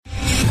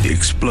The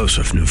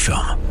explosive new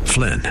film,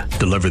 Flynn,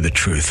 deliver the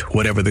truth,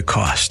 whatever the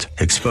cost.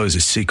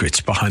 Exposes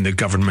secrets behind the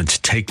government's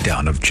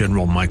takedown of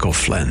General Michael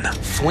Flynn.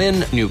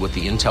 Flynn knew what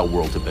the intel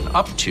world had been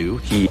up to.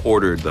 He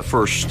ordered the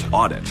first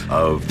audit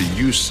of the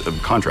use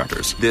of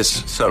contractors.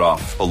 This set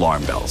off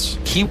alarm bells.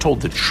 He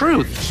told the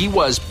truth. He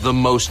was the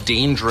most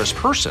dangerous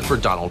person for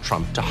Donald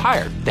Trump to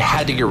hire. They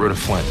had to get rid of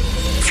Flynn.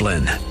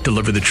 Flynn,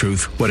 deliver the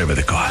truth, whatever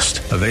the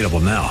cost. Available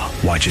now.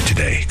 Watch it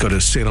today. Go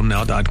to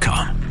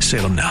salemnow.com.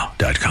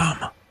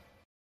 salemnow.com.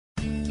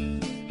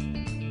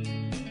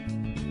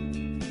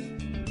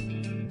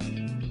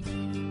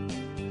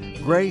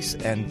 Grace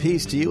and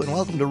peace to you, and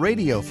welcome to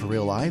Radio for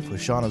Real Life with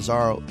Sean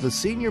Azzaro, the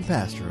senior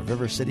pastor of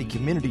River City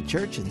Community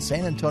Church in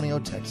San Antonio,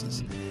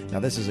 Texas. Now,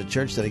 this is a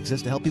church that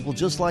exists to help people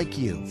just like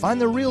you find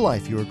the real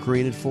life you were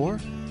created for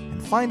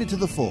and find it to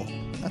the full.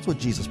 That's what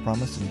Jesus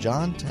promised in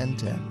John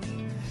 10:10.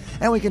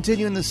 And we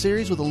continue in this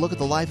series with a look at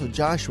the life of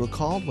Joshua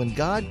called When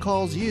God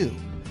Calls You.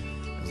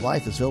 As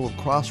life is filled with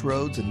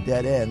crossroads and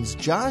dead ends,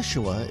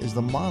 Joshua is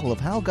the model of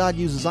how God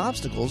uses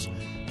obstacles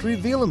to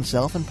reveal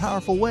himself in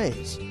powerful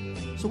ways.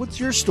 So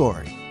what's your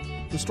story?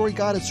 The story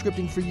God is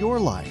scripting for your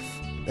life.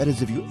 That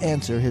is, if you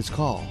answer His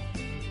call.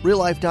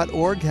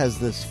 RealLife.org has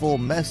this full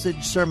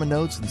message, sermon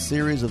notes, and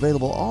series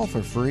available all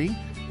for free.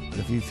 But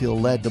if you feel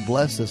led to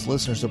bless this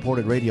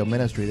listener-supported radio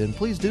ministry, then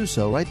please do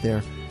so right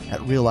there at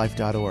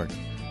RealLife.org.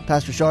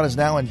 Pastor Sean is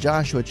now in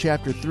Joshua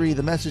chapter 3.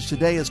 The message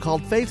today is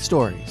called Faith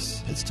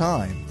Stories. It's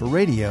time for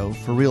Radio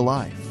for Real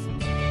Life.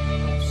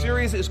 The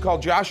series is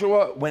called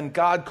Joshua When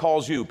God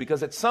Calls You,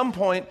 because at some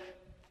point,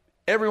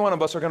 every one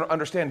of us are going to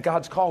understand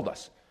God's called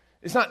us.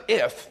 It's not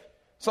if.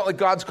 It's not like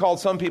God's called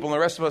some people and the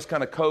rest of us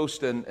kind of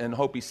coast and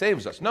hope He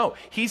saves us. No,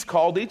 He's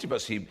called each of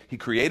us. He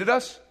created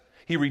us.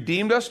 He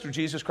redeemed us through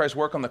Jesus Christ's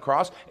work on the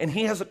cross, and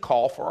He has a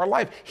call for our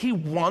life. He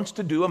wants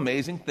to do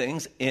amazing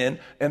things in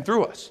and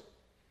through us.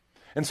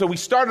 And so we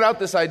started out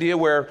this idea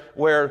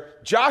where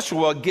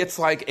Joshua gets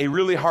like a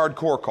really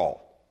hardcore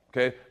call.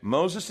 Okay,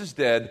 Moses is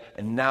dead,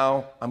 and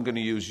now I'm going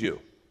to use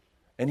you.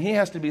 And he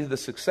has to be the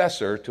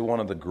successor to one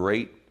of the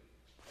great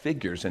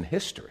figures in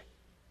history.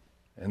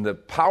 And the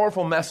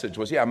powerful message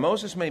was,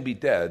 Moses may be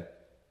dead,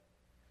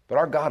 but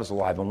our God is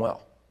alive and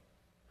well.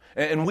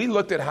 And we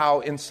looked at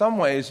how, in some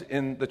ways,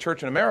 in the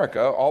church in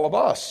America, all of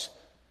us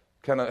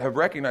kind of have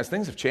recognized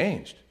things have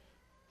changed.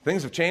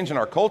 Things have changed in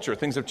our culture.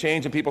 Things have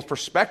changed in people's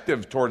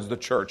perspective towards the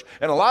church.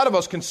 And a lot of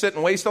us can sit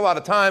and waste a lot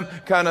of time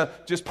kind of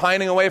just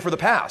pining away for the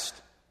past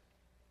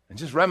and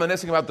just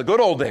reminiscing about the good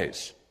old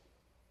days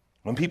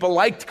when people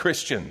liked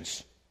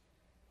Christians.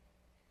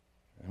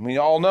 And we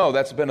all know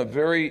that's been a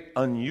very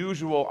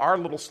unusual, our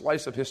little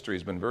slice of history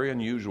has been very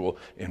unusual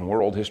in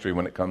world history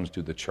when it comes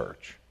to the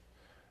church.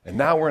 And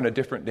now we're in a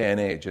different day and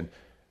age. And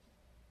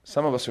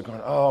some of us are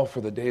going, for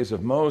the days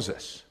of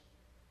Moses.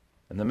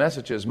 And the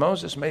message is,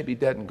 Moses may be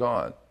dead and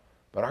gone,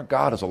 but our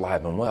God is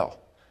alive and well.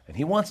 And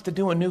He wants to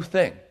do a new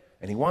thing.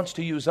 And He wants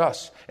to use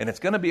us. And it's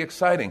going to be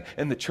exciting.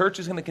 And the church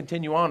is going to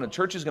continue on. And the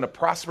church is going to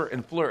prosper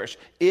and flourish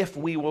if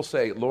we will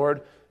say,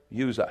 Lord,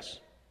 use us.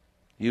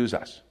 Use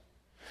us.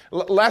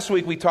 Last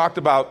week we talked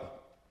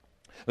about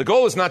the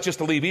goal is not just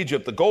to leave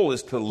Egypt. The goal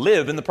is to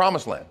live in the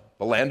promised land,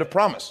 the land of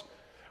promise.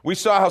 We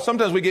saw how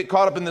sometimes we get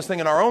caught up in this thing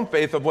in our own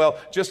faith of, I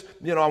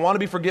want to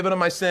be forgiven of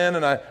my sin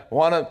and I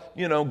want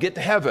to, get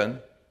to heaven.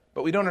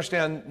 But we don't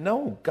understand,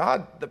 no,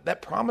 God,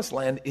 that promised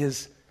land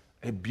is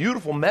a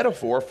beautiful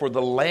metaphor for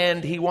the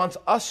land He wants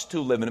us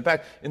to live in. In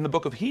fact, in the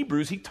book of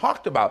Hebrews, he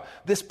talked about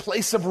this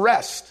place of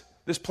rest,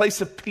 this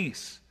place of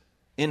peace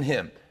in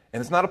Him. And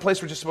it's not a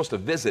place we're just supposed to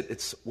visit.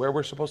 It's where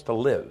we're supposed to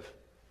live.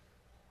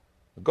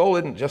 The goal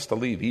isn't just to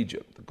leave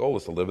Egypt. The goal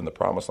is to live in the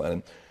promised land.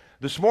 And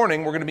this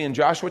morning, we're going to be in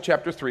Joshua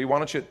chapter 3. Why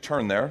don't you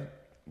turn there?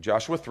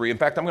 Joshua 3. In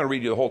fact, I'm going to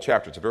read you the whole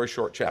chapter. It's a very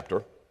short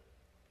chapter.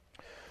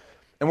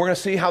 And we're going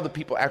to see how the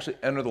people actually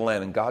enter the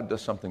land, and God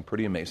does something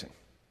pretty amazing.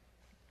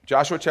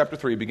 Joshua chapter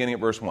 3, beginning at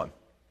verse 1.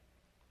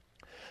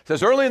 It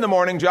says, early in the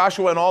morning,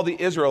 Joshua and all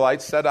the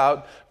Israelites set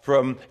out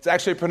from, it's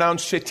actually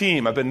pronounced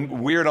Shittim. I've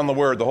been weird on the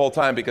word the whole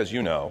time because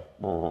you know.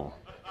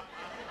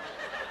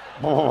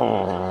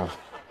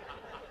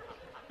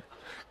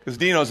 Because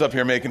Dino's up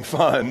here making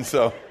fun,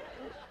 so.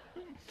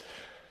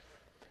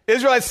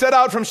 Israelites set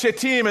out from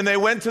Shittim, and they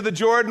went to the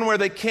Jordan where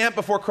they camped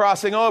before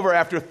crossing over.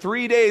 After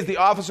 3 days, the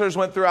officers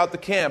went throughout the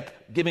camp,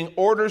 giving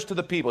orders to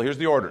the people. Here's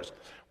the orders.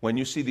 When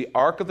you see the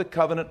Ark of the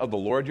Covenant of the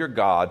Lord your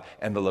God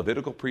and the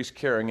Levitical priest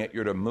carrying it,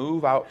 you're to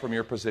move out from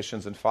your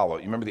positions and follow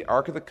it. You remember the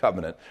Ark of the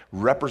Covenant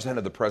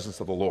represented the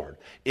presence of the Lord.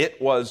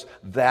 It was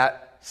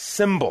that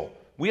symbol.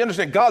 We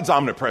understand God's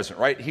omnipresent,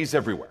 right? He's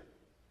everywhere.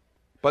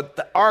 But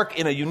the Ark,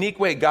 in a unique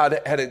way, God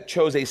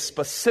chose a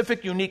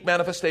specific, unique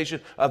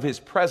manifestation of His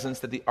presence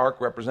that the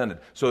Ark represented.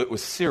 So it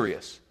was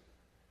serious.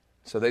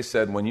 So they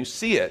said, when you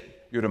see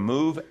it, you're to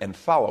move and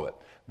follow it.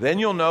 Then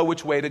you'll know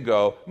which way to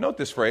go. Note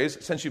this phrase,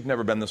 since you've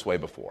never been this way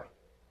before.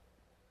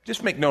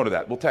 Just make note of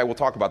that. We'll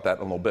talk about that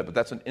in a little bit, but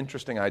that's an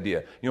interesting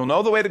idea. You'll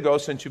know the way to go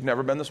since you've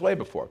never been this way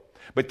before.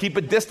 But keep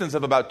a distance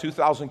of about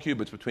 2,000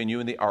 cubits between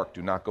you and the ark.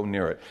 Do not go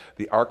near it.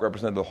 The ark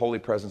represented the holy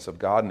presence of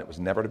God, and it was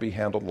never to be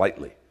handled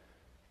lightly.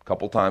 A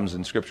couple times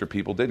in Scripture,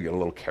 people did get a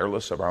little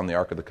careless around the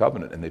Ark of the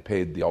Covenant, and they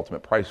paid the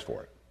ultimate price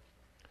for it.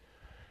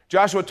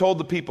 Joshua told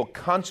the people,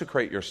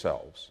 consecrate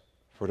yourselves,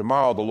 for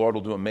tomorrow the Lord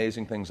will do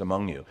amazing things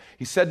among you.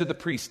 He said to the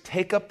priests,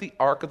 take up the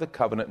Ark of the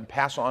Covenant and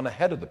pass on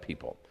ahead of the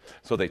people.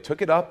 So they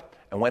took it up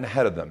and went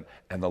ahead of them.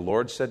 And the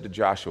Lord said to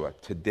Joshua,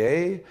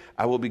 today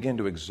I will begin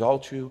to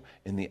exalt you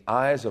in the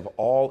eyes of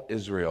all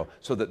Israel,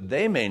 so that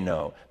they may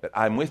know that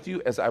I'm with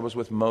you as I was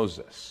with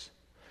Moses.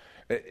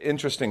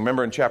 Interesting,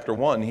 remember in chapter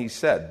 1, he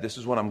said, this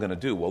is what I'm going to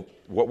do. Well,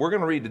 what we're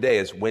going to read today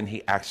is when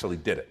he actually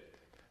did it.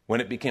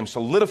 When it became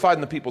solidified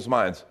in the people's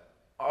minds,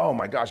 oh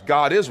my gosh,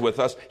 God is with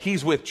us.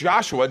 He's with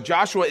Joshua.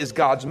 Joshua is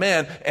God's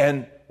man,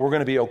 and we're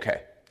going to be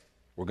okay.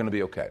 We're going to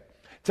be okay.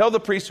 Tell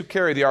the priests who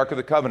carry the Ark of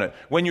the Covenant,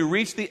 when you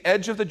reach the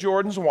edge of the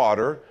Jordan's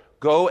water,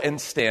 go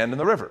and stand in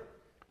the river.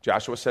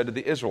 Joshua said to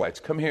the Israelites,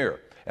 come here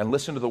and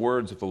listen to the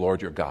words of the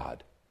Lord your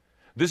God.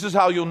 This is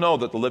how you'll know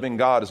that the living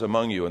God is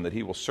among you, and that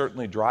he will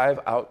certainly drive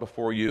out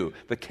before you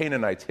the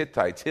Canaanites,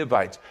 Hittites,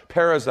 Hivites,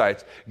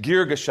 Perizzites,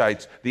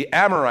 Girgashites, the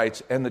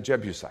Amorites, and the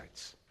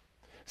Jebusites.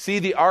 See,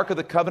 the Ark of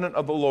the Covenant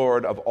of the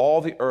Lord of all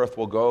the earth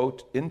will go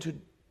into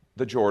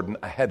the Jordan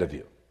ahead of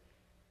you.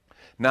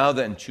 Now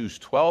then, choose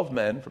 12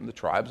 men from the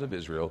tribes of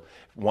Israel,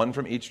 one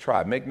from each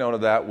tribe. Make note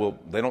of that.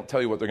 They don't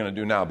tell you what they're going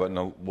to do now, but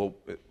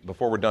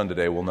before we're done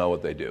today, we'll know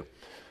what they do.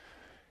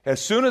 As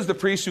soon as the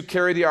priests who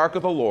carry the Ark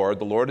of the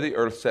Lord of the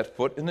earth, set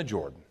foot in the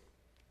Jordan,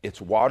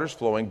 its waters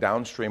flowing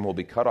downstream will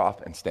be cut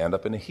off and stand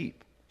up in a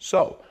heap.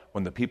 So,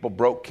 when the people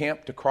broke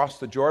camp to cross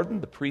the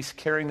Jordan, the priests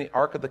carrying the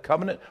Ark of the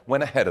Covenant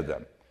went ahead of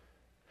them.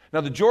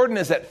 Now, the Jordan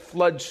is at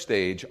flood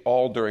stage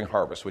all during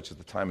harvest, which is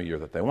the time of year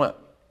that they went.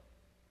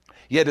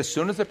 Yet as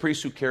soon as the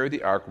priests who carried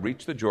the ark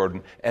reached the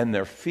Jordan and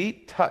their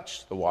feet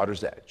touched the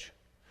water's edge,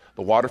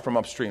 the water from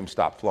upstream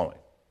stopped flowing.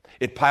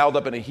 It piled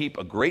up in a heap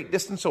a great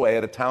distance away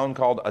at a town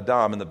called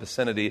Adam in the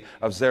vicinity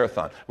of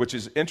Zarethan, which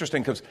is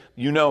interesting because,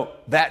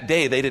 that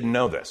day they didn't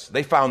know this.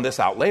 They found this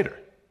out later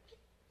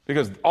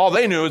because all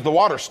they knew is the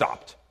water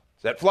stopped.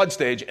 It's at flood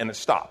stage and it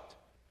stopped.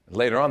 And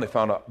later on they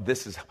found out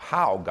this is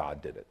how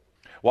God did it.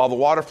 While the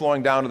water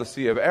flowing down to the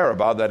Sea of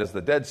Arabah, that is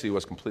the Dead Sea,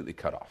 was completely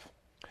cut off.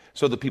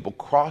 So the people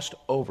crossed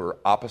over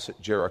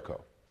opposite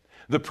Jericho.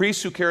 The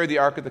priests who carried the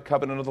Ark of the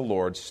Covenant of the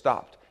Lord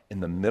stopped in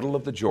the middle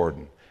of the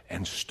Jordan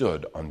and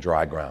stood on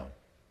dry ground,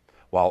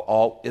 while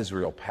all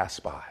Israel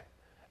passed by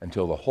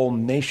until the whole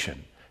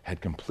nation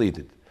had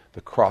completed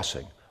the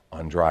crossing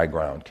on dry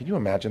ground. Can you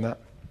imagine that?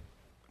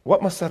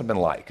 What must that have been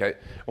like?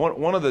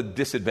 One of the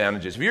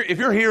disadvantages, if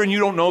you're here and you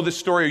don't know this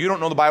story or you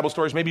don't know the Bible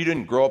stories, maybe you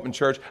didn't grow up in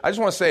church, I just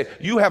want to say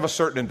you have a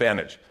certain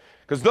advantage.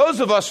 Because those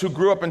of us who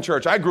grew up in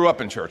church, I grew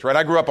up in church, right?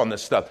 I grew up on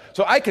this stuff.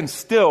 So I can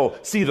still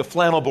see the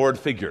flannel board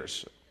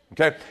figures,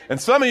 okay? And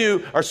some of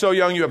you are so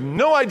young, you have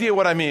no idea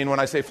what I mean when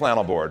I say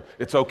flannel board.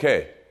 It's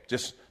okay.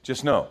 Just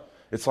know.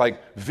 It's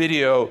like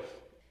video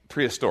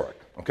prehistoric,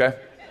 okay?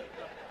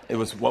 It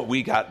was what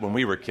we got when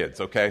we were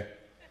kids, okay?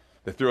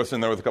 They threw us in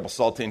there with a couple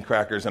saltine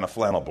crackers and a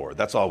flannel board.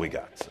 That's all we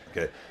got,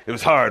 okay? It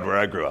was hard where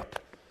I grew up.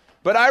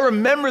 But I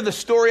remember the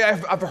story,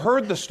 I've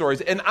heard the stories,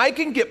 and I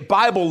can get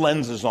Bible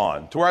lenses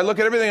on to where I look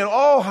at everything and,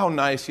 oh, how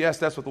nice. Yes,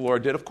 that's what the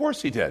Lord did. Of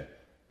course he did.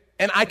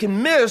 And I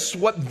can miss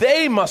what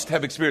they must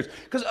have experienced.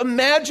 Because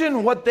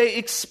imagine what they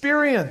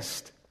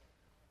experienced.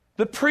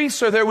 The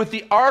priests are there with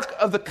the Ark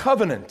of the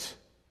Covenant.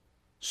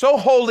 So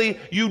holy,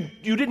 you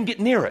didn't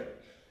get near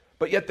it.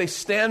 But yet they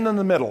stand in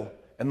the middle,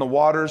 and the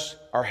waters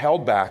are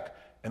held back,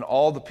 and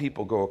all the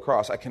people go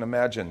across. I can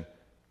imagine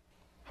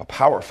how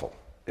powerful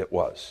it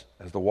was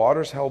as the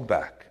waters held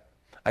back.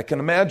 I can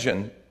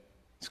imagine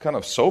it's kind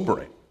of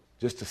sobering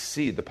just to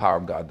see the power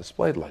of God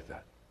displayed like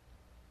that.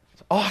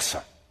 It's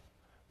awesome.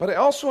 But I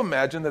also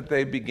imagine that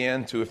they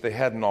began to, if they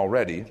hadn't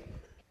already,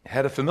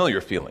 had a familiar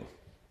feeling.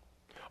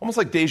 Almost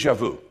like deja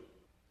vu.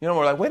 We're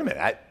like, wait a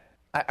minute,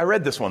 I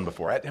read this one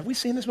before. Have we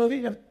seen this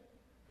movie?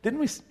 Didn't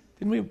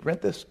we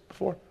rent this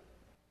before?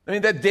 I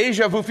mean, that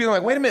deja vu feeling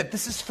like, wait a minute,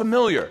 this is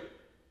familiar.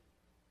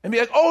 And be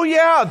like, oh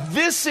yeah,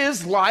 this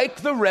is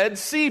like the Red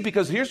Sea.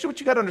 Because here's what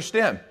you got to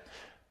understand.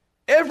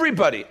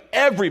 Everybody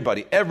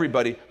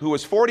who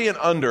was 40 and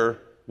under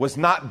was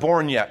not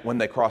born yet when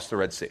they crossed the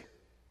Red Sea.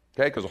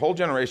 Okay, because a whole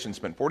generation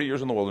spent 40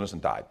 years in the wilderness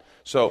and died.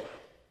 So,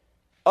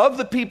 of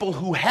the people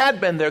who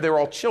had been there, they were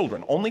all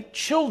children. Only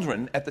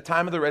children at the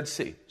time of the Red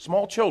Sea,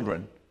 small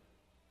children,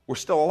 were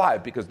still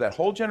alive because that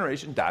whole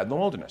generation died in the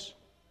wilderness.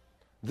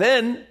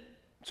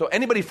 So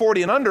anybody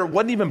 40 and under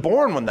wasn't even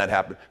born when that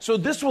happened. So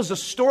this was a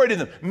story to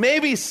them.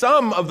 Maybe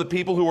some of the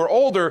people who were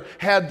older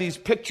had these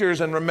pictures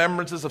and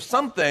remembrances of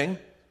something,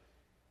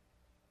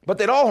 but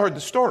they'd all heard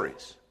the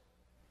stories.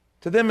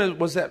 To them, it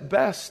was at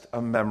best a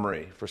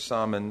memory for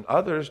some, and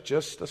others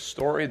just a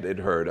story they'd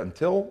heard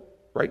until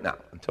right now,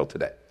 until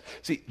today.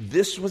 See,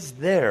 this was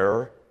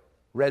their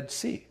Red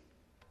Sea,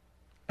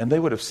 and they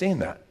would have seen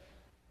that.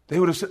 They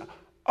would have said,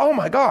 oh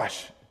my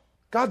gosh,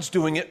 God's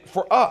doing it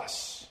for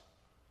us.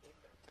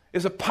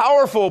 Is a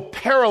powerful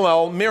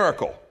parallel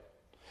miracle.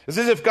 It's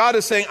as if God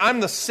is saying, I'm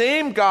the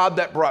same God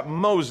that brought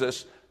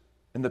Moses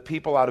and the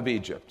people out of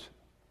Egypt.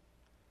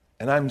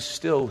 And I'm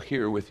still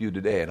here with you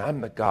today, and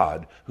I'm the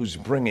God who's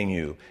bringing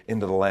you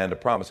into the land of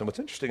promise. And what's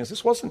interesting is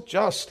this wasn't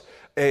just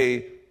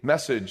a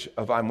message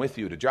of I'm with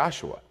you to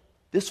Joshua.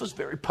 This was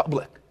very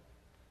public.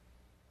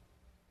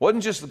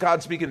 Wasn't just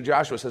God speaking to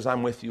Joshua, says,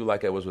 I'm with you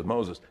like I was with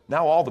Moses.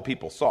 Now all the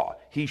people saw.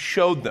 He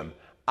showed them,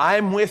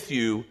 I'm with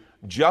you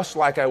just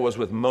like I was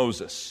with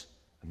Moses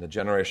and the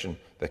generation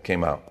that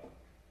came out.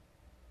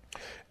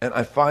 And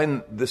I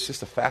find this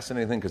just a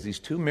fascinating thing because these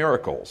two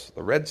miracles,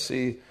 the Red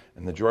Sea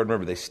and the Jordan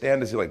River, they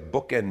stand as like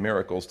bookend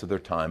miracles to their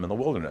time in the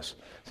wilderness.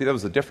 See, that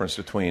was the difference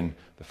between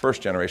the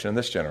first generation and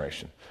this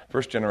generation.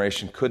 First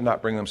generation could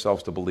not bring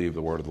themselves to believe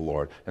the word of the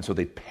Lord, and so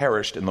they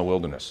perished in the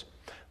wilderness.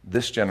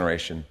 This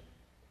generation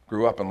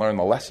grew up and learned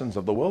the lessons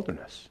of the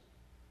wilderness.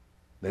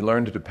 They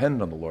learned to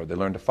depend on the Lord. They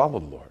learned to follow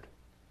the Lord.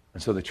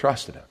 And so they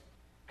trusted him.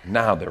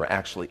 Now they're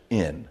actually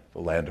in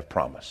the land of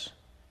promise.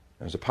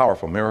 It was a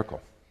powerful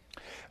miracle.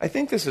 I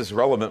think this is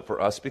relevant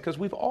for us because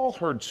we've all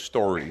heard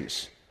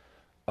stories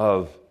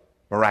of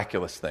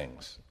miraculous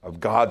things, of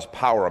God's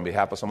power on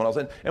behalf of someone else.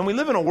 And we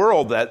live in a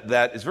world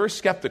that is very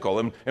skeptical,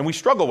 and we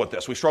struggle with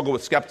this. We struggle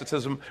with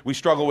skepticism. We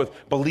struggle with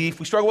belief.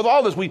 We struggle with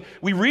all this. We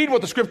read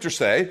what the scriptures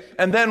say,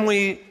 and then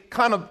we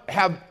kind of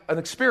have an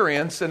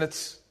experience, and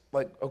it's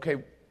like,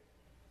 okay,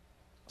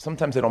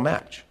 sometimes they don't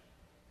match.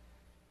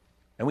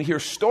 And we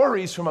hear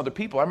stories from other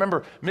people. I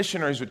remember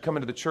missionaries would come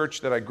into the church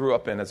that I grew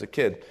up in as a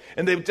kid,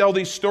 and they would tell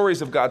these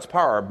stories of God's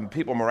power,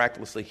 people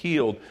miraculously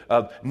healed,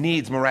 of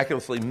needs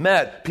miraculously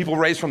met, people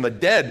raised from the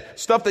dead,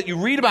 stuff that you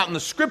read about in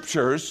the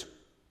scriptures.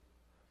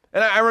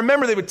 And I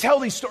remember they would tell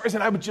these stories,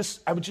 and I would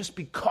just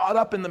be caught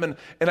up in them, and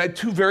I had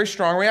two very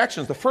strong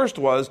reactions. The first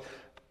was,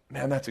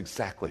 man, that's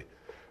exactly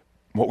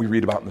what we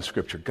read about in the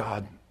scripture.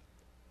 God,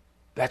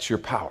 that's your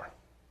power.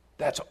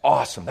 That's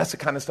awesome. That's the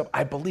kind of stuff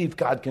I believe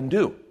God can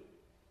do.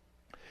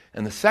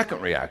 And the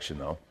second reaction,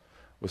 though,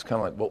 was kind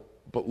of like, well,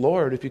 but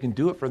Lord, if you can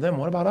do it for them,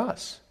 what about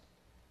us?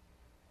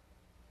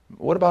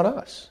 What about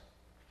us?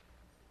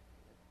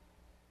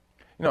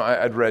 You know,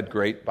 I'd read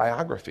great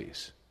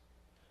biographies.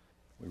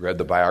 We read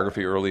the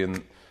biography early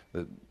in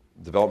the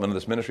development of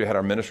this ministry. I had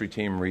our ministry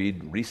team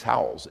read Rees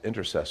Howells,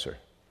 Intercessor.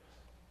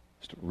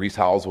 Rees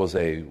Howells was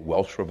a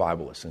Welsh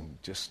revivalist, and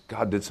just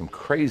God did some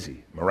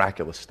crazy,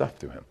 miraculous stuff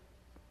through him.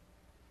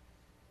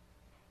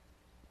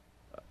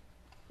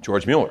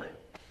 George Mueller.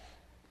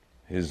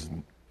 His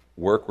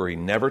work where he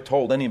never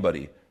told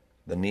anybody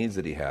the needs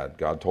that he had.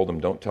 God told him,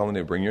 don't tell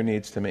anybody, bring your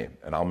needs to me,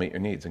 and I'll meet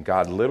your needs. And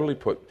God literally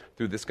put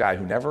through this guy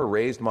who never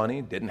raised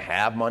money, didn't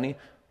have money,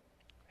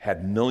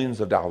 had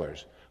millions of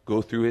dollars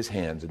go through his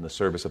hands in the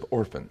service of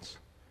orphans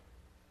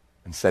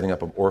and setting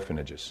up of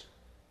orphanages.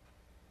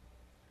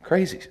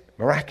 Crazy,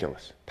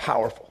 miraculous,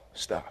 powerful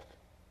stuff.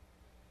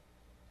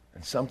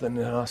 And something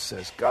in us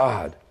says,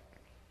 God,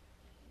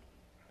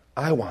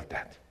 I want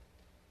that.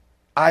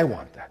 I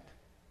want that.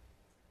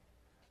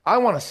 I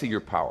want to see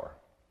your power.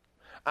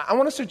 I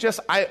want to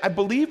suggest, I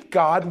believe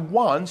God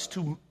wants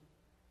to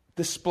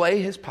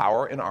display his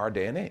power in our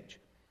day and age.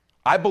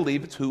 I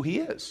believe it's who he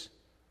is.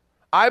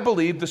 I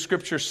believe the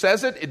scripture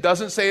says it. It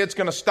doesn't say it's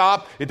going to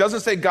stop. It doesn't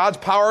say God's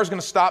power is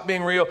going to stop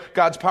being real.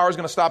 God's power is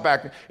going to stop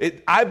acting.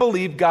 I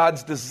believe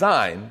God's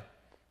design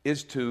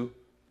is to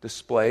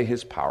display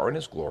his power and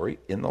his glory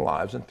in the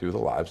lives and through the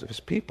lives of his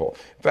people.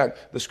 In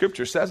fact, the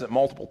scripture says it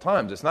multiple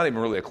times. It's not even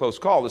really a close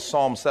call. This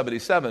Psalm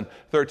 77,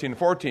 13,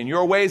 14.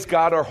 Your ways,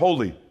 God, are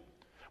holy.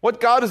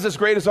 What God is as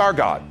great as our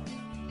God?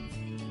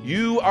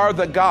 You are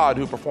the God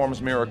who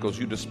performs miracles.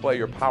 You display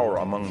your power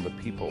among the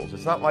peoples.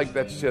 It's not like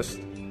that's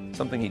just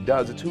something he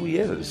does. It's who he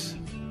is.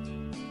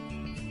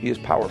 He is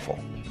powerful,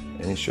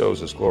 and he shows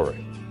his glory.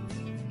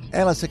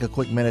 And let's take a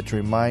quick minute to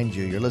remind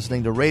you, you're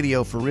listening to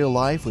Radio for Real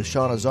Life with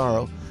Sean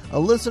Azzaro, a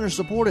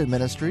listener-supported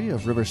ministry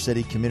of River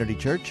City Community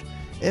Church,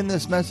 in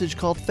this message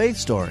called Faith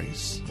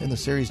Stories, in the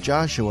series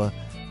Joshua,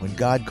 When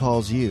God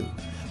Calls You,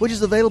 which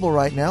is available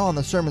right now on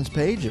the sermons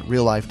page at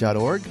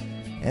reallife.org.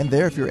 And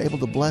there, if you're able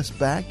to bless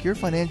back, your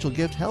financial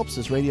gift helps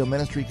this radio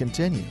ministry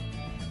continue.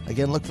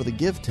 Again, look for the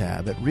Give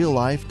tab at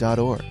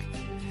reallife.org.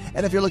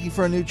 And if you're looking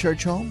for a new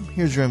church home,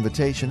 here's your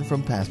invitation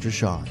from Pastor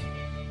Sean.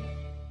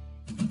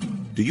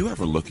 Do you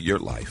ever look at your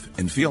life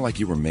and feel like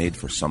you were made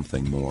for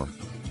something more?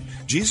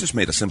 Jesus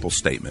made a simple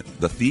statement.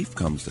 The thief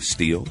comes to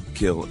steal,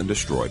 kill, and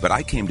destroy, but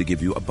I came to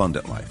give you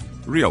abundant life,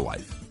 real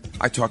life.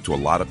 I talk to a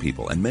lot of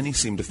people, and many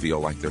seem to feel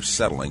like they're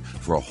settling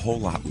for a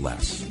whole lot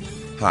less.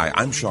 Hi,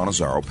 I'm Sean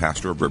Azzaro,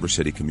 pastor of River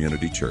City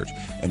Community Church,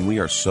 and we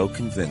are so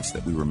convinced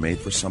that we were made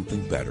for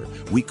something better.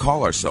 We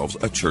call ourselves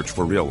a church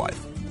for real life.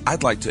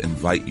 I'd like to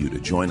invite you to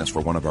join us for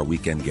one of our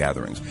weekend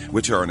gatherings,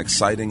 which are an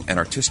exciting and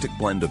artistic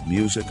blend of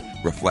music,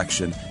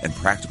 reflection, and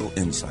practical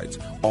insights,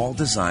 all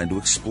designed to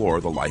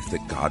explore the life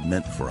that God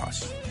meant for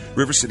us.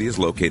 River City is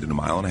located a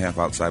mile and a half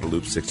outside of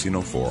Loop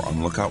 1604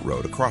 on Lookout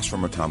Road across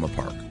from Retama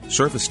Park.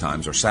 Service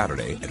times are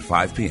Saturday at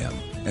 5 p.m.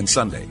 and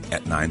Sunday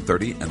at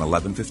 9:30 and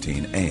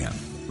 11:15 a.m.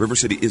 River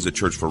City is a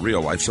church for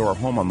real life, so our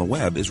home on the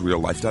web is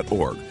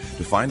reallife.org.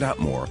 To find out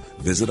more,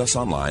 visit us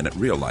online at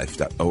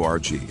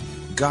reallife.org.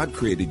 God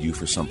created you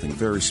for something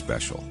very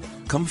special.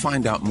 Come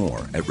find out more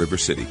at River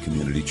City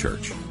Community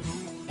Church.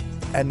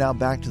 And now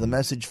back to the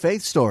message,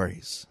 Faith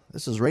Stories.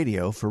 This is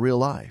Radio for Real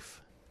Life.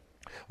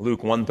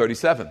 Luke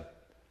 1:37.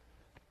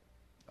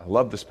 I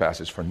love this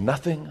passage. For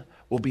nothing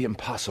will be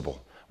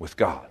impossible with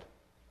God.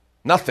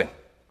 Nothing.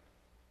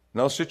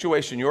 No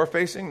situation you're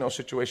facing, no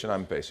situation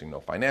I'm facing, no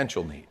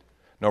financial need,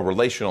 no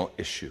relational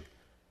issue,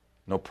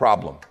 no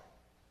problem.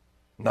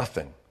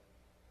 Nothing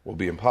will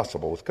be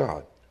impossible with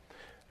God.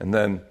 And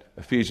then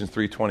Ephesians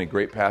 3:20,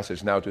 great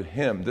passage. Now to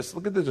him,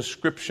 look at the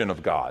description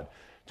of God.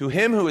 To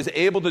him who is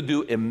able to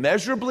do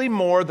immeasurably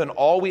more than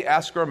all we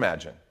ask or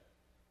imagine,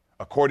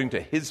 according to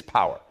his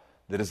power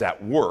that is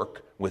at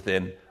work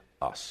within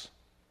us.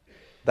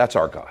 That's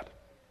our God.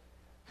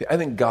 See, I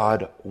think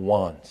God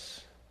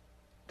wants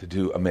to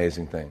do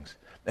amazing things.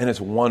 And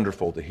it's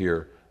wonderful to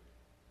hear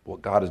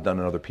what God has done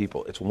in other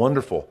people. It's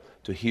wonderful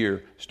to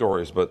hear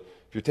stories. But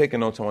if you're taking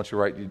notes, I want you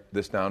to write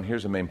this down.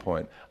 Here's the main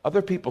point.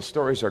 Other people's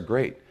stories are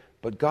great,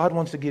 but God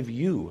wants to give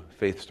you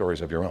faith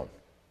stories of your own.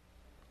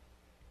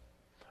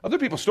 Other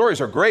people's stories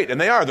are great,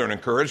 and they're an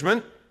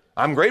encouragement.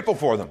 I'm grateful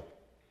for them.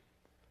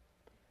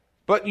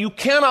 But you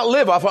cannot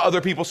live off of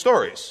other people's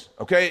stories,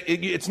 okay?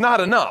 It's not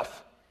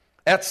enough.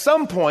 At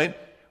some point,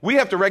 we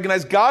have to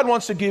recognize God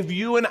wants to give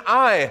you and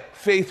I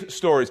faith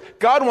stories.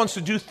 God wants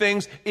to do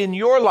things in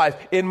your life,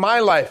 in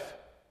my life,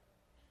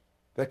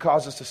 that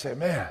cause us to say,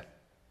 man,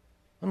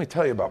 let me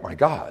tell you about my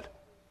God.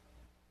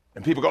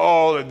 And people go,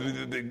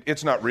 oh,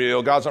 it's not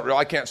real. God's not real.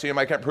 I can't see him.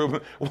 I can't prove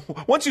him.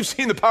 Once you've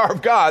seen the power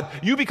of God,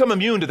 you become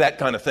immune to that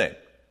kind of thing.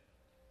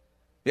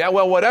 Yeah,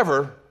 well,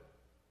 whatever.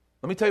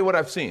 Let me tell you what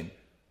I've seen.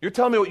 You're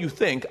telling me what you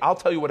think. I'll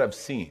tell you what I've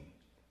seen.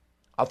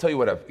 I'll tell you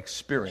what I've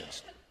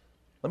experienced.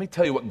 Let me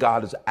tell you what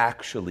God has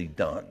actually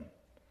done.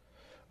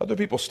 Other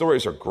people's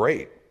stories are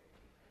great,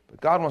 but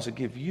God wants to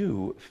give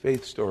you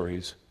faith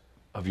stories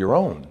of your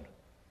own.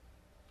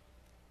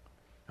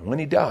 And when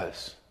he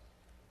does,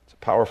 it's a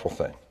powerful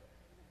thing.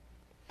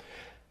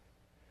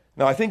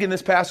 Now, I think in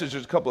this passage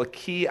there's a couple of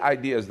key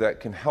ideas that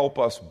can help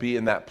us be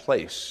in that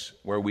place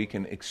where we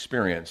can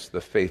experience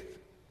the faith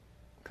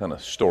kind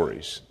of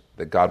stories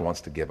that God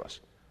wants to give us.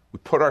 We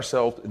put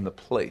ourselves in the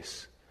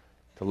place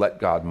to let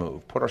God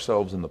move. Put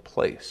ourselves in the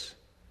place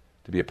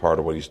to be a part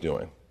of what he's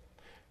doing.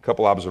 A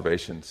couple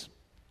observations.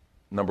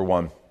 Number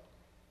one,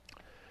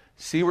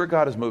 see where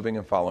God is moving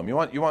and follow him.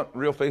 You want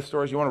real faith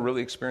stories? You want to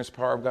really experience the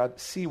power of God?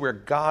 See where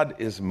God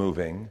is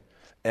moving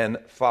and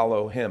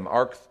follow him.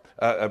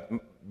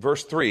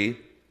 Verse 3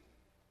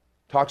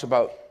 talks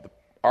about the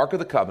Ark of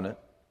the Covenant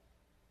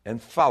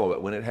and follow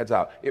it when it heads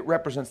out. It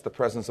represents the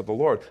presence of the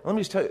Lord. Let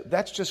me just tell you,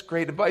 that's just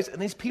great advice.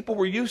 And these people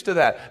were used to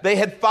that. They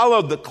had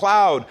followed the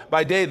cloud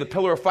by day, the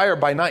pillar of fire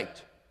by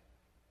night.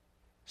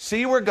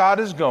 See where God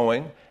is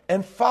going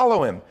and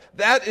follow him.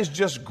 That is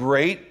just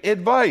great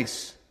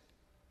advice.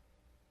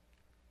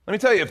 Let me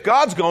tell you, if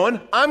God's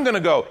going, I'm going to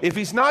go. If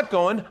he's not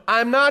going,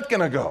 I'm not going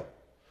to go.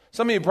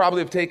 Some of you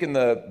probably have taken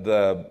done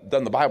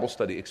the Bible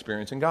study,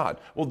 Experiencing God.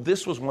 Well,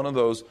 this was one of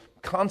those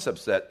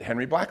concepts that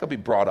Henry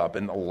Blackaby brought up,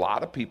 and a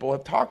lot of people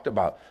have talked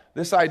about.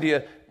 This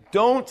idea,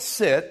 don't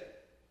sit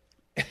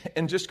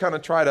and just kind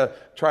of try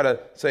to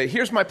say,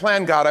 here's my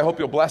plan, God, I hope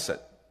you'll bless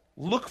it.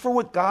 Look for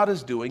what God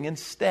is doing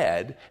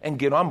instead and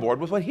get on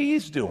board with what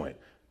he's doing.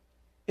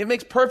 It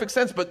makes perfect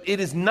sense, but it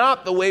is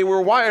not the way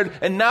we're wired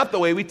and not the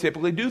way we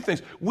typically do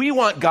things. We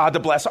want God to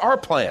bless our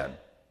plan.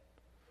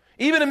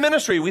 Even in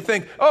ministry, we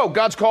think, oh,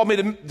 God's called me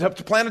to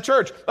plant a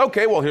church.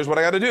 Okay, well, here's what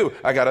I got to do.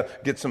 I got to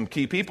get some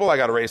key people. I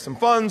got to raise some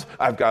funds.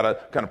 I've got to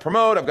kind of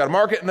promote. I've got to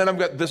market. And then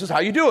this is how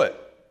you do it.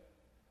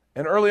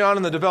 And early on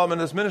in the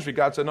development of this ministry,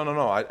 God said,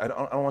 no, I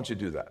don't want you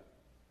to do that.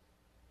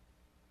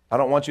 I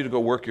don't want you to go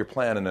work your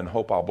plan and then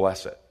hope I'll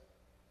bless it.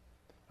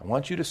 I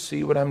want you to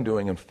see what I'm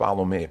doing and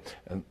follow me.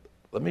 And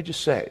let me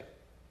just say,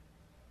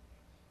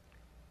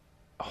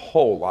 a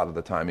whole lot of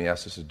the time he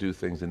asks us to do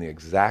things in the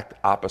exact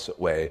opposite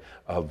way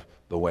of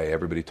the way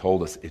everybody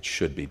told us it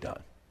should be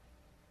done.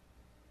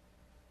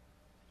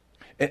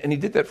 And he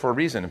did that for a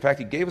reason. In fact,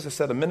 he gave us a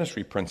set of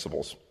ministry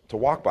principles to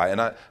walk by.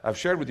 And I've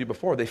shared with you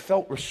before, they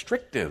felt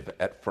restrictive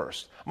at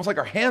first, almost like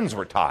our hands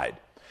were tied.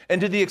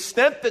 And to the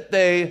extent that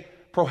they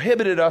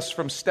prohibited us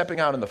from stepping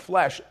out in the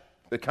flesh,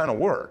 they kind of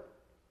were.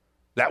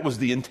 That was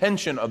the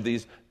intention of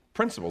these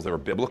principles. They were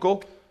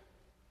biblical.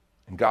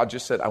 And God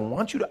just said, I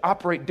want you to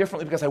operate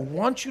differently because I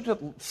want you to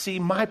see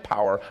my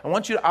power. I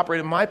want you to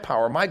operate in my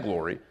power, my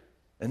glory,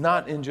 and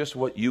not in just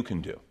what you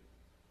can do.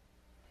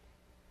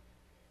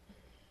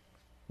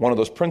 One of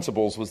those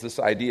principles was this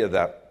idea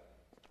that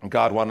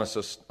God wanted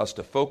us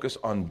to focus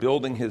on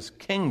building his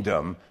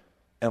kingdom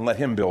and let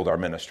him build our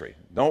ministry.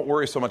 Don't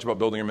worry so much about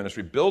building your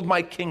ministry. Build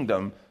my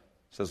kingdom,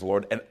 says the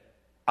Lord, and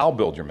I'll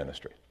build your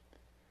ministry.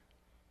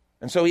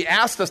 And so he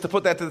asked us to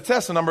put that to the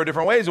test a number of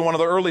different ways. And one of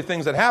the early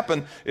things that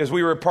happened is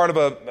we were part of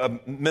a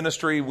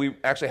ministry. We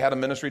actually had a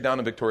ministry down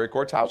in Victoria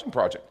Courts Housing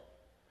Project.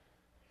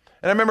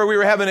 And I remember we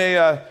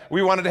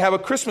wanted to have a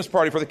Christmas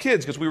party for the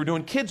kids because we were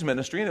doing kids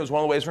ministry, and it was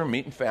one of the ways we were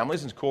meeting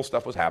families and cool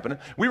stuff was happening.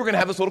 We were going to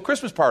have this little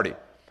Christmas party.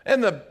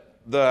 And the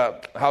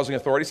the housing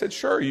authority said,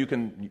 sure, you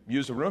can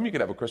use the room, you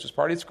can have a Christmas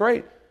party, it's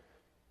great.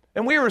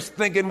 And we were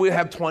thinking we'd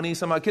have 20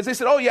 some odd kids. They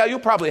said, oh yeah, you'll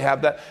probably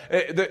have that.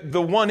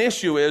 The one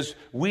issue is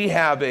we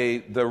have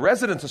the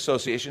Residents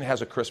Association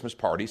has a Christmas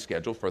party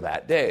scheduled for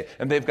that day.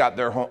 And they've got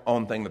their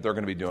own thing that they're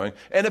going to be doing.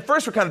 And at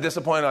first we're kind of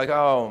disappointed, like,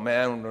 oh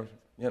man, we're,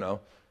 going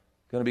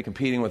to be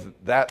competing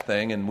with that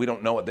thing and we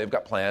don't know what they've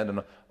got planned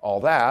and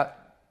all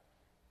that.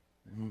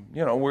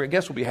 I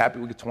guess we'll be happy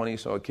we get 20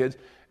 so kids.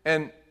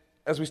 And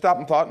as we stopped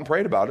and thought and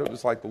prayed about it, it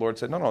was like the Lord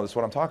said, no, this is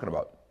what I'm talking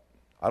about.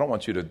 I don't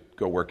want you to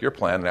go work your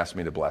plan and ask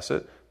me to bless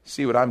it.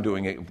 See what I'm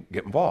doing,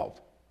 get involved.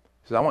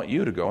 He said, I want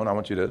you to go and I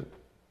want you to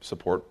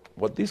support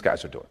what these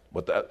guys are doing,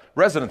 what the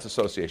Residents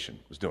Association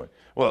was doing.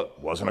 Well, it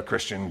wasn't a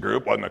Christian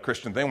group, wasn't a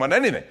Christian thing, wasn't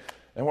anything.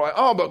 And we're like,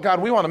 oh, but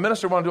God, we want to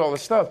minister, we want to do all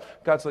this stuff.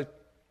 God's like,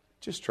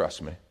 just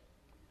trust me.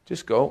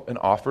 Just go and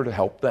offer to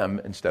help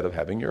them instead of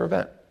having your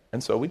event.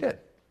 And so we did.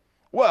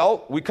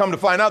 Well, we come to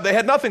find out they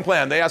had nothing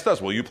planned. They asked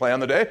us, will you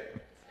plan the day?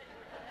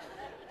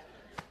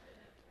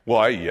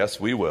 Why, yes,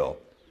 we will.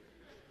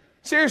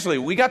 Seriously,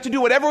 we got to do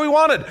whatever we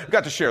wanted. We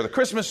got to share the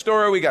Christmas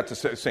story. We got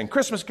to sing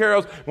Christmas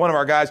carols. One of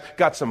our guys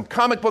got some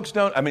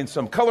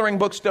some coloring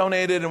books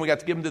donated, and we got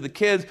to give them to the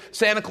kids.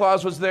 Santa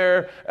Claus was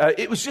there.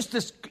 It was just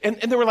this, and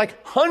there were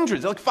like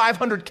hundreds, like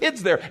 500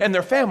 kids there and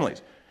their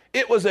families.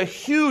 It was a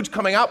huge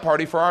coming out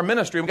party for our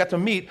ministry. We got to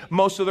meet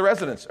most of the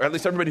residents, or at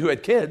least everybody who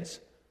had kids.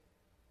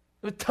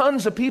 There were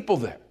tons of people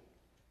there.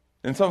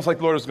 And it's almost like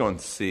the Lord was going,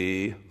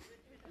 see?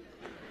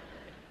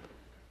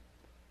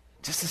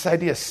 Just this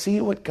idea,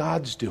 see what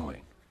God's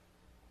doing.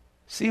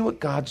 See what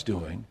God's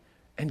doing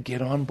and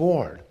get on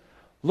board.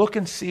 Look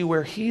and see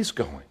where He's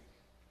going.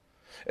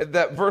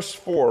 That verse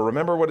 4,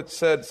 remember what it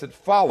said? It said,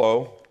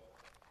 follow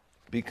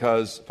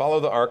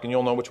the ark and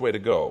you'll know which way to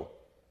go.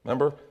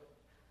 Remember?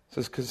 It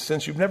says, because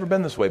since you've never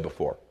been this way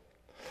before.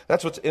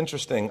 That's what's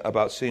interesting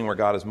about seeing where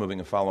God is moving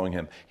and following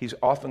Him. He's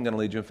often going to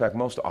lead you, in fact,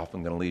 most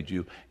often going to lead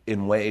you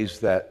in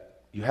ways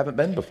that you haven't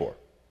been before.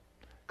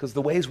 Because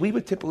the ways we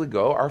would typically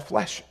go are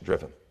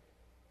flesh-driven.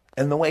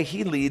 And the way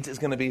He leads is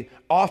going to be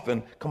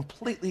often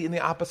completely in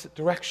the opposite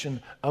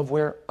direction of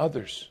where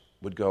others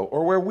would go,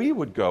 or where we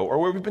would go, or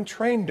where we've been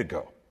trained to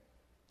go.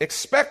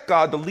 Expect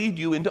God to lead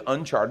you into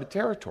uncharted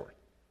territory.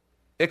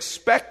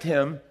 Expect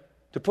Him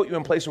to put you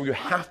in places where you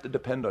have to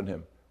depend on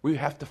Him, where you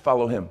have to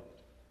follow Him.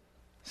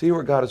 See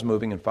where God is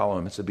moving and follow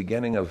Him. It's the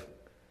beginning of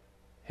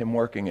Him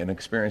working and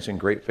experiencing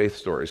great faith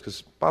stories.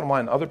 Because bottom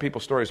line, other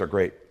people's stories are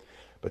great,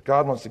 but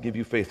God wants to give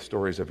you faith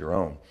stories of your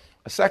own.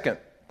 A second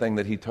thing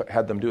that He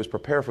had them do is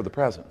prepare for the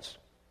presence.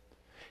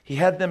 He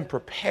had them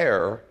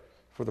prepare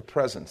for the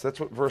presence.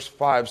 That's what verse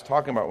 5 is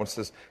talking about when it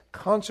says,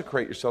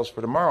 consecrate yourselves for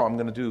tomorrow. I'm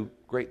going to do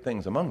great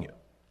things among you.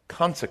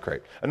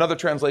 Consecrate. Another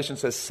translation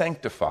says,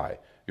 sanctify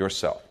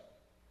yourself.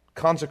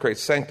 Consecrate,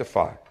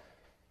 sanctify.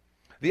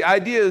 The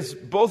idea is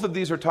both of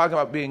these are talking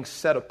about being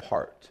set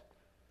apart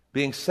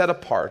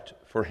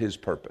for His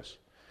purpose.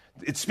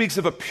 It speaks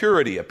of a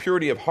purity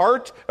of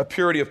heart, a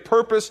purity of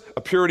purpose,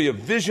 a purity of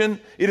vision.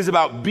 It is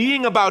about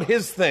being about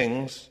His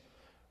things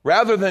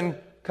rather than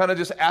kind of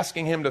just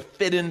asking Him to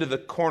fit into the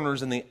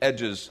corners and the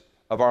edges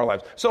of our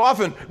lives. So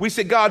often we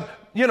say, God,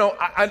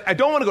 I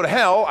don't want to go to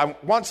hell. I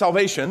want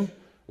salvation,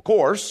 of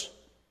course.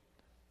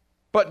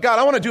 But God,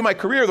 I want to do my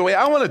career the way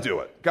I want to do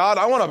it. God,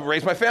 I want to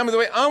raise my family the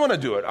way I want to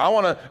do it. I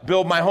want to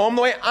build my home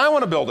the way I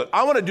want to build it.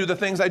 I want to do the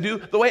things I do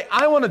the way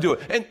I want to do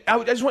it. And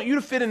I just want you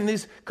to fit in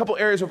these couple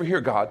areas over here,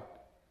 God.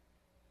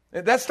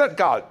 That's not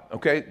God,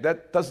 okay?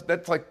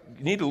 That's like,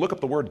 you need to look up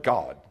the word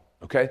God,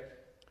 okay?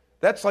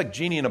 That's like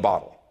genie in a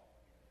bottle.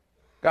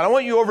 God, I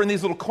want you over in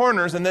these little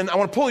corners, and then I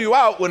want to pull you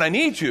out when I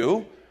need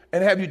you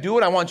and have you do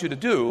what I want you to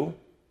do,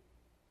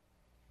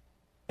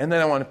 and then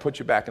I want to put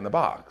you back in the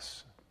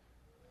box.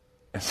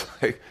 It's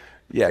like,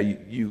 yeah,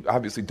 you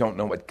obviously don't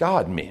know what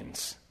God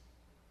means.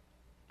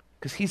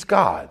 Because He's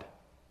God.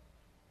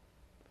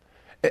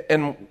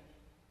 And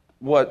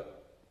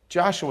what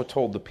Joshua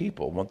told the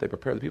people, what they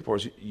prepared the people for,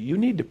 is you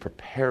need to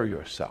prepare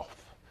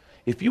yourself.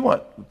 If you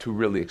want to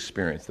really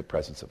experience the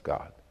presence of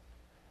God,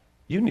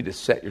 you need to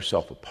set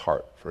yourself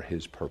apart for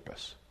His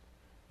purpose.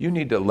 You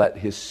need to let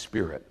His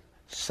Spirit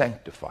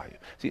sanctify you.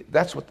 See,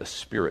 that's what the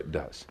Spirit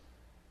does.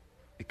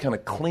 It kind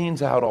of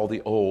cleans out all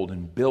the old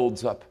and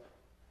builds up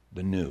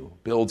the new,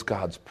 builds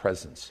God's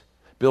presence,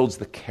 builds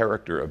the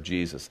character of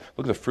Jesus.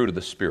 Look at the fruit of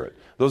the Spirit.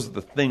 Those are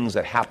the things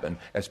that happen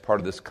as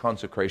part of this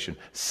consecration,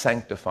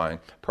 sanctifying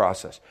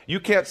process. You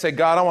can't say,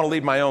 God, I want to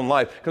lead my own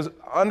life. Because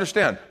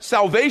understand,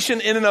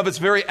 salvation in and of its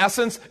very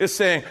essence is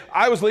saying,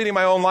 I was leading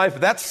my own life.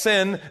 That's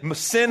sin.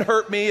 Sin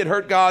hurt me. It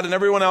hurt God and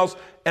everyone else.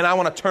 And I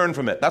want to turn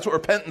from it. That's what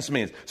repentance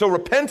means. So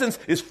repentance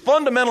is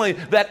fundamentally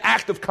that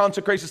act of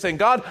consecration, saying,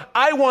 God,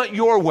 I want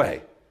your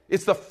way.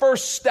 It's the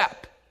first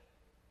step.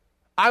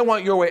 I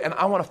want your way, and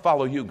I want to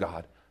follow you,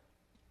 God.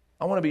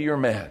 I want to be your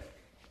man.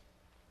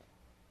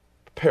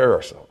 Prepare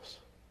ourselves.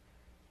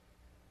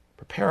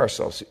 Prepare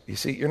ourselves. You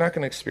see, you're not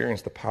going to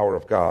experience the power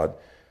of God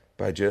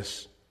by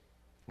just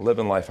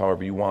living life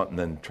however you want and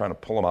then trying to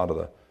pull them out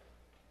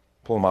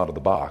of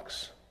the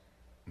box.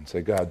 and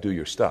say, God, do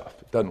your stuff.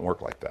 It doesn't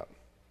work like that.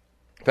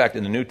 In fact,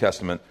 in the New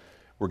Testament,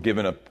 we're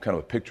given a kind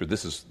of a picture.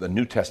 This is the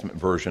New Testament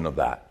version of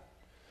that.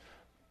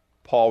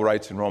 Paul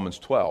writes in Romans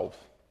 12,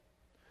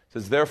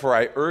 says, therefore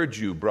I urge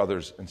you,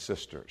 brothers and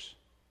sisters,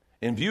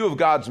 in view of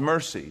God's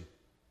mercy,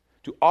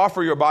 to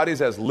offer your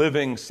bodies as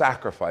living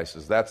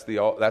sacrifices.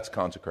 That's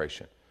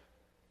consecration.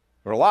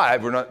 We're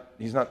alive.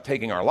 He's not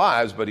taking our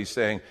lives, but he's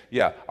saying,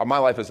 yeah, my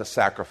life is a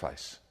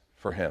sacrifice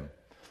for him.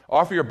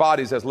 Offer your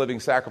bodies as living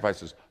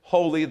sacrifices.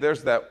 Holy,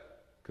 there's that,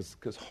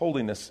 because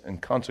holiness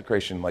and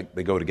consecration, like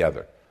they go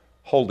together.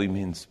 Holy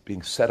means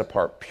being set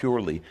apart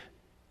purely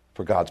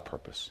for God's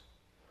purpose.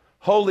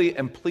 Holy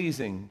and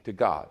pleasing to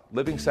God.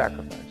 Living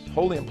sacrifice.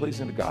 Holy and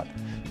pleasing to God.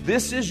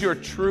 This is your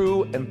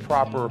true and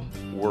proper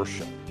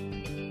worship.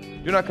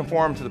 Do not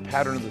conform to the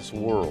pattern of this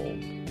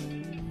world,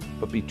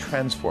 but be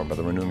transformed by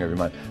the renewing of your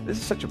mind. This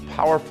is such a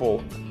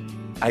powerful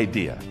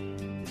idea.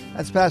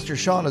 That's Pastor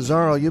Sean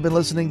Azzaro. You've been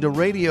listening to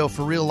Radio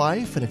for Real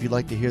Life, and if you'd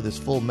like to hear this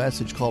full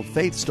message called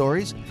Faith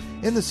Stories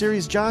in the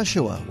series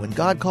Joshua, When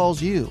God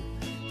Calls You,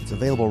 it's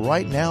available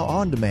right now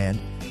on demand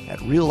at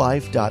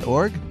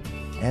reallife.org.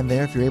 And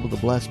there, if you're able to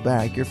bless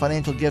back, your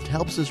financial gift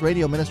helps this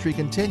radio ministry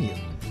continue.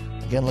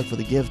 Again, look for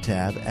the Give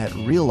tab at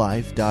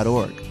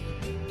reallife.org.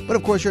 But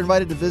of course, you're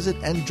invited to visit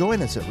and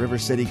join us at River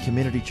City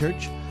Community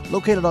Church,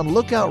 located on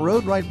Lookout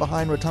Road right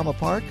behind Rotama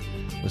Park,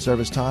 with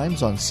service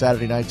times on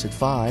Saturday nights at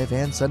 5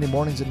 and Sunday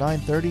mornings at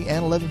 9:30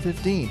 and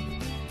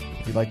 11:15.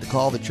 If you'd like to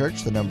call the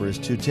church, the number is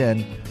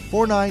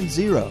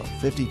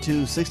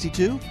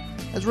 210-490-5262,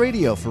 as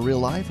Radio for Real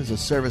Life is a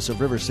service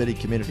of River City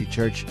Community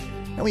Church,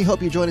 and we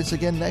hope you join us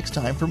again next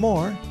time for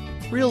more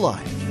Real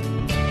Life.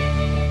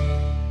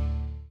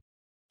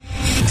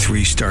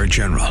 3-star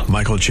General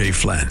Michael J.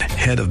 Flynn,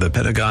 head of the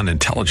Pentagon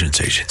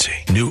Intelligence Agency,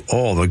 knew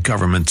all the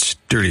government's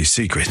dirty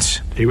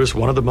secrets. He was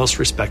one of the most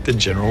respected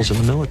generals in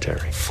the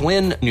military.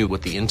 Flynn knew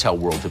what the intel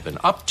world had been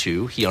up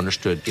to. He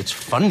understood its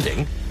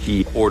funding.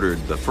 He ordered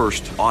the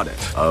first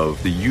audit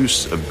of the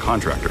use of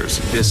contractors.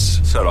 This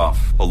set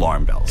off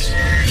alarm bells.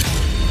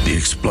 The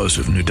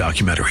explosive new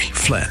documentary,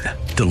 Flynn,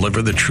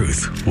 Deliver the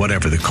Truth,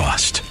 Whatever the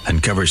Cost,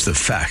 uncovers the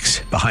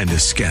facts behind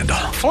this scandal.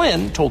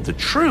 Flynn told the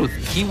truth.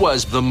 He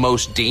was the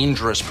most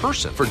dangerous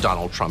person for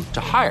Donald Trump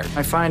to hire.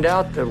 I find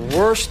out the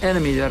worst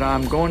enemy that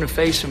I'm going to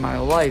face in my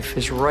life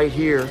is right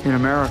here in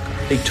America.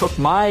 They took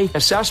my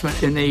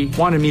assessment and they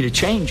wanted me to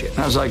change it. And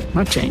I was like, I'm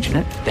not changing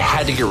it. They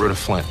had to get rid of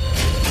Flynn.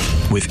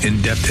 With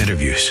in-depth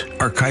interviews,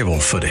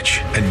 archival footage,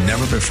 and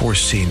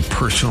never-before-seen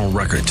personal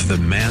records of the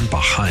man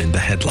behind the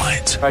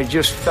headlines. I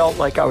just felt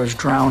like I was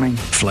drowning.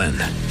 Flynn,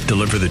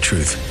 Deliver the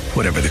Truth,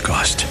 Whatever the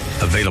Cost.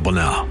 Available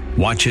now.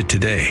 Watch it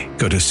today.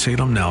 Go to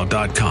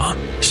salemnow.com.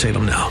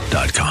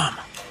 salemnow.com.